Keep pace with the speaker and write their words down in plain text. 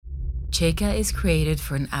Cheka is created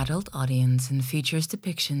for an adult audience and features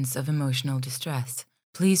depictions of emotional distress.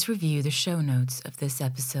 Please review the show notes of this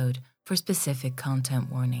episode for specific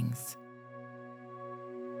content warnings.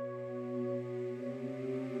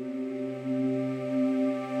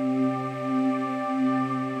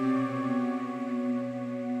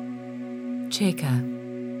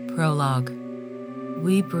 Cheka, Prologue.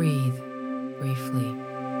 We breathe briefly.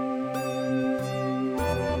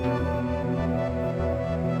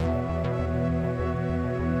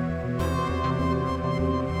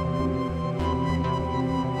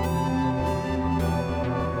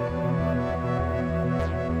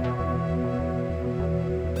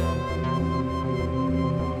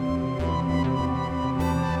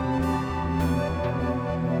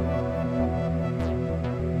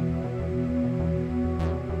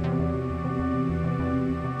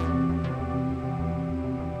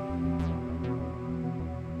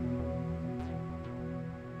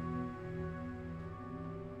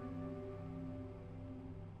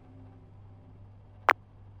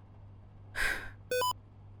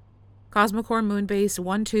 Cosmocore Moonbase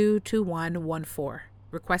 122114.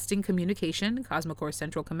 Requesting communication, Cosmocore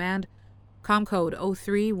Central Command, Comcode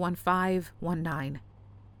 031519.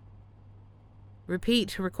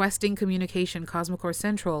 Repeat, requesting communication, Cosmocore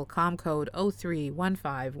Central, Comcode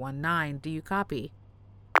 031519. Do you copy?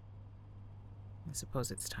 I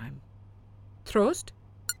suppose it's time. Trost?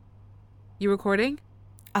 You recording?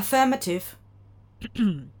 Affirmative.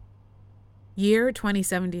 Year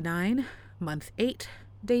 2079, month 8.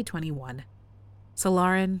 Day 21.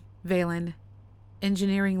 Solaran, Valen,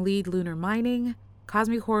 Engineering Lead Lunar Mining,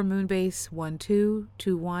 Cosmocore Moonbase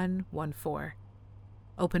 122114.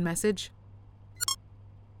 Open message.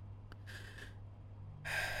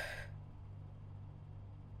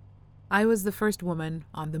 I was the first woman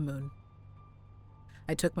on the moon.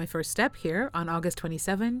 I took my first step here on August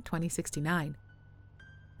 27, 2069.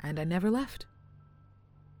 And I never left.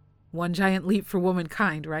 One giant leap for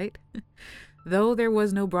womankind, right? Though there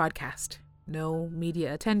was no broadcast, no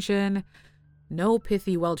media attention, no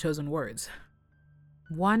pithy, well-chosen words.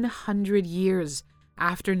 100 years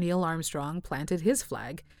after Neil Armstrong planted his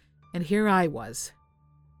flag, and here I was,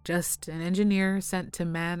 just an engineer sent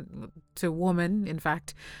to woman, in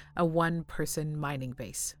fact, a one-person mining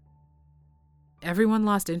base. Everyone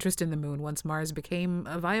lost interest in the moon once Mars became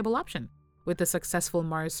a viable option, with the successful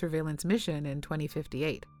Mars surveillance mission in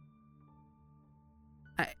 2058.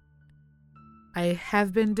 I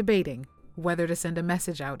have been debating whether to send a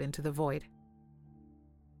message out into the void.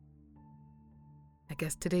 I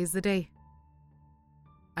guess today's the day.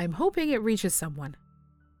 I'm hoping it reaches someone.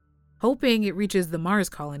 Hoping it reaches the Mars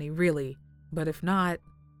colony, really. But if not,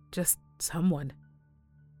 just someone.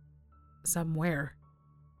 Somewhere.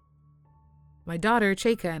 My daughter,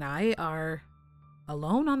 Cheka, and I are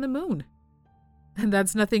alone on the moon. And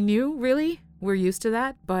that's nothing new, really. We're used to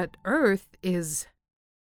that. But Earth is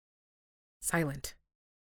silent.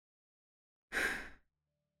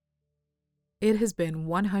 It has been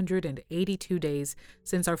 182 days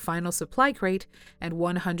since our final supply crate and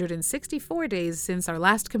 164 days since our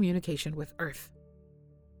last communication with Earth.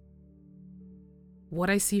 What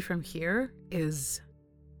I see from here is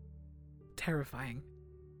terrifying.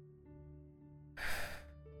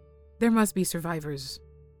 There must be survivors,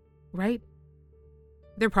 right?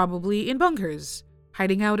 They're probably in bunkers,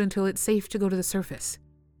 hiding out until it's safe to go to the surface.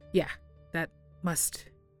 Yeah. That must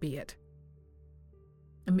be it.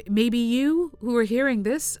 Maybe you, who are hearing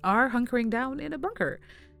this, are hunkering down in a bunker.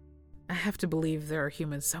 I have to believe there are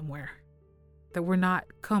humans somewhere. That we're not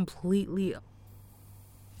completely...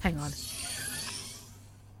 Hang on.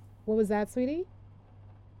 What was that, sweetie?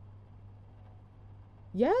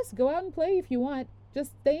 Yes, go out and play if you want.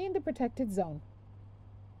 Just stay in the protected zone.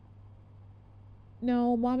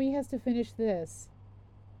 No, Mommy has to finish this.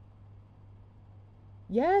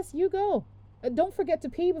 Yes, you go. Don't forget to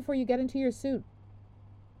pee before you get into your suit.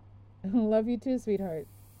 Love you too, sweetheart.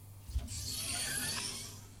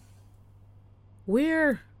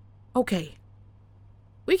 We're okay.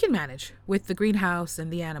 We can manage with the greenhouse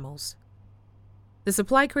and the animals. The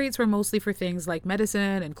supply crates were mostly for things like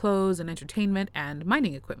medicine and clothes and entertainment and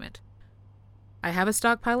mining equipment. I have a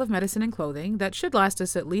stockpile of medicine and clothing that should last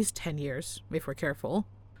us at least 10 years, if we're careful.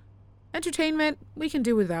 Entertainment, we can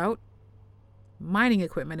do without. Mining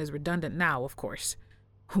equipment is redundant now, of course.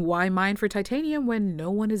 Why mine for titanium when no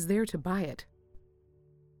one is there to buy it?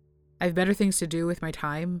 I've better things to do with my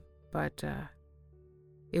time, but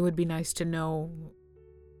it would be nice to know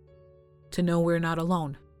we're not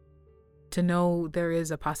alone. To know there is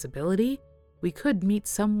a possibility we could meet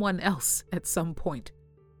someone else at some point.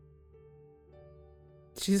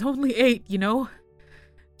 She's only 8, you know?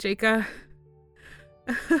 Jacob.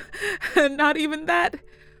 Not even that.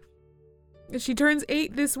 She turns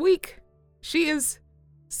 8 this week. She is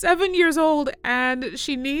 7 years old and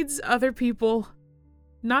she needs other people.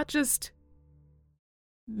 Not just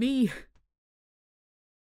me.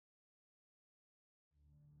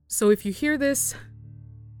 So if you hear this,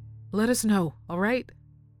 let us know, all right?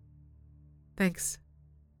 Thanks.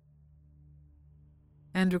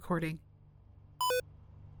 End recording.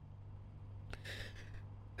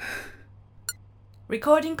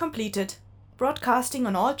 Recording completed. Broadcasting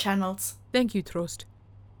on all channels. Thank you, Trost.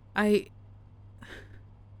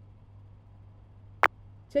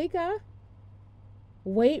 Jacob?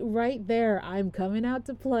 Wait right there. I'm coming out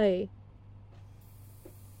to play.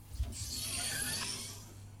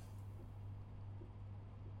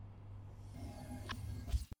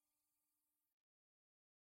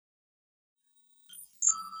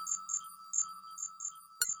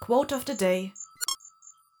 Quote of the day.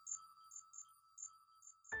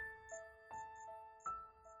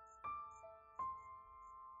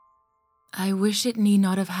 I wish it need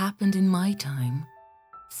not have happened in my time,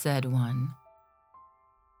 said one.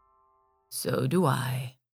 So do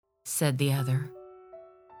I, said the other.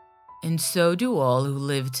 And so do all who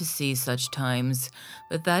live to see such times,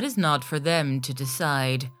 but that is not for them to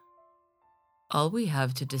decide. All we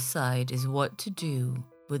have to decide is what to do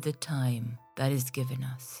with the time that is given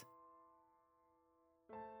us.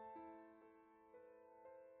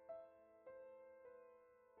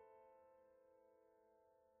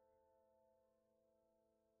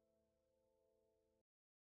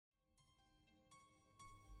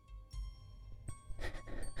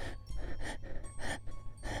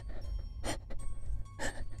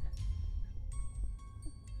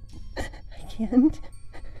 I can't.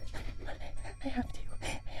 I have to.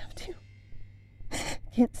 I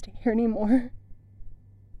can't stay here anymore.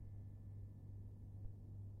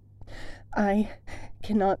 I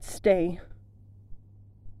cannot stay.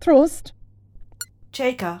 Trost?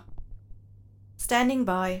 Jacob. Standing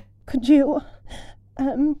by. Could you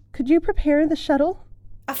prepare the shuttle?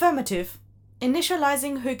 Affirmative.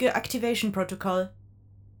 Initializing Hüge activation protocol.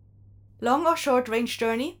 Long or short range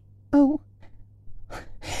journey? Oh.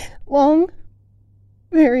 Long.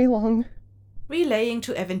 Very long. Relaying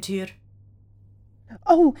to Aventur.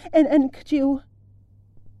 Oh, and could you...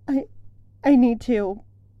 I need to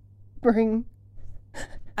bring...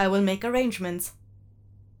 I will make arrangements.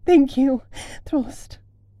 Thank you, Trost.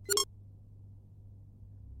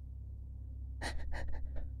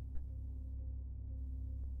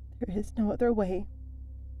 There is no other way.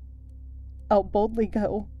 I'll boldly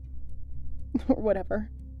go. Or whatever.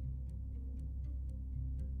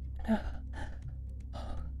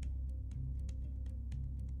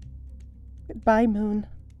 Goodbye, Moon.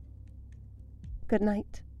 Good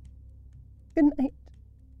night. Good night.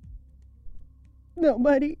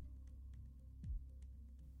 Nobody.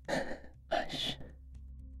 Hush.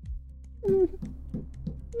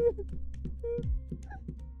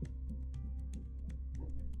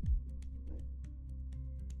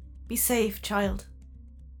 Be safe, child.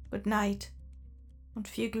 Good night. Und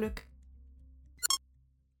viel Glück.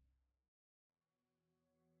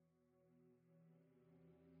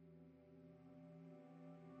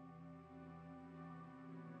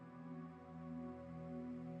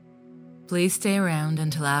 Please stay around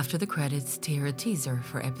until after the credits to hear a teaser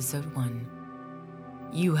for episode 1.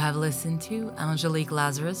 You have listened to Angelique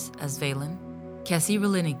Lazarus as Valen, Kessie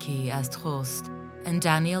Relinicki as Trost, and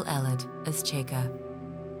Daniel Ellett as Cheka.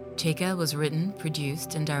 Cheka was written,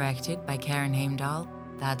 produced, and directed by Karen Heimdahl.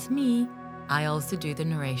 That's me. I also do the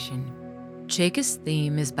narration. Cheka's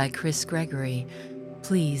theme is by Chris Gregory.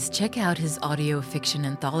 Please check out his audio fiction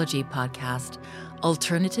anthology podcast,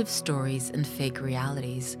 Alternative Stories and Fake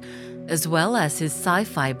Realities, as well as his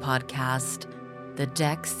sci-fi podcast, The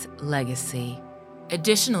Dex Legacy.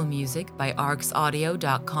 Additional music by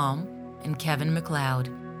arcsaudio.com and Kevin MacLeod.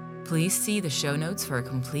 Please see the show notes for a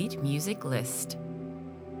complete music list.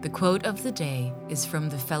 The quote of the day is from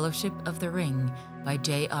The Fellowship of the Ring by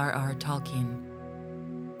J.R.R. Tolkien.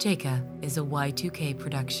 Cheka is a Y2K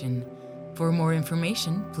production. For more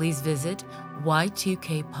information, please visit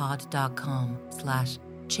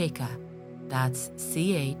y2kpod.com/Cheka. That's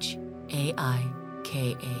CHAIKA.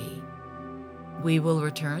 We will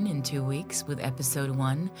return in 2 weeks with episode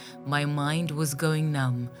 1, My Mind Was Going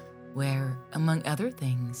Numb, where, among other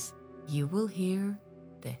things, you will hear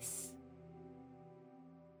this.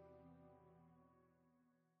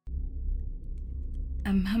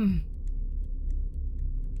 Hum.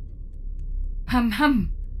 Hum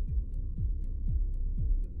hum.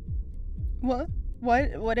 What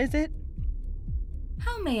is it?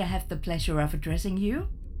 How may I have the pleasure of addressing you?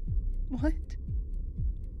 What?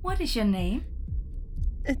 What is your name?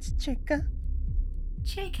 It's Chica.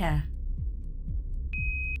 Cheka.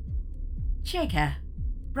 Cheka,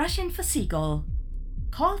 Russian for seagull.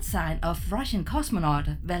 Call sign of Russian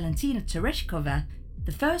cosmonaut Valentina Tereshkova,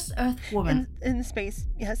 the first Earth woman. In space,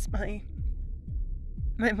 yes, my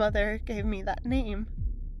mother gave me that name.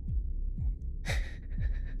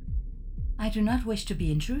 I do not wish to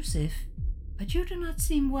be intrusive, but you do not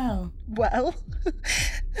seem well. Well?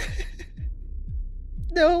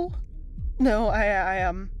 No, I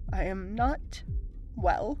am not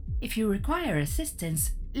well. If you require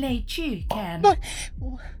assistance, Lei Chu can. But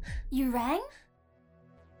You rang?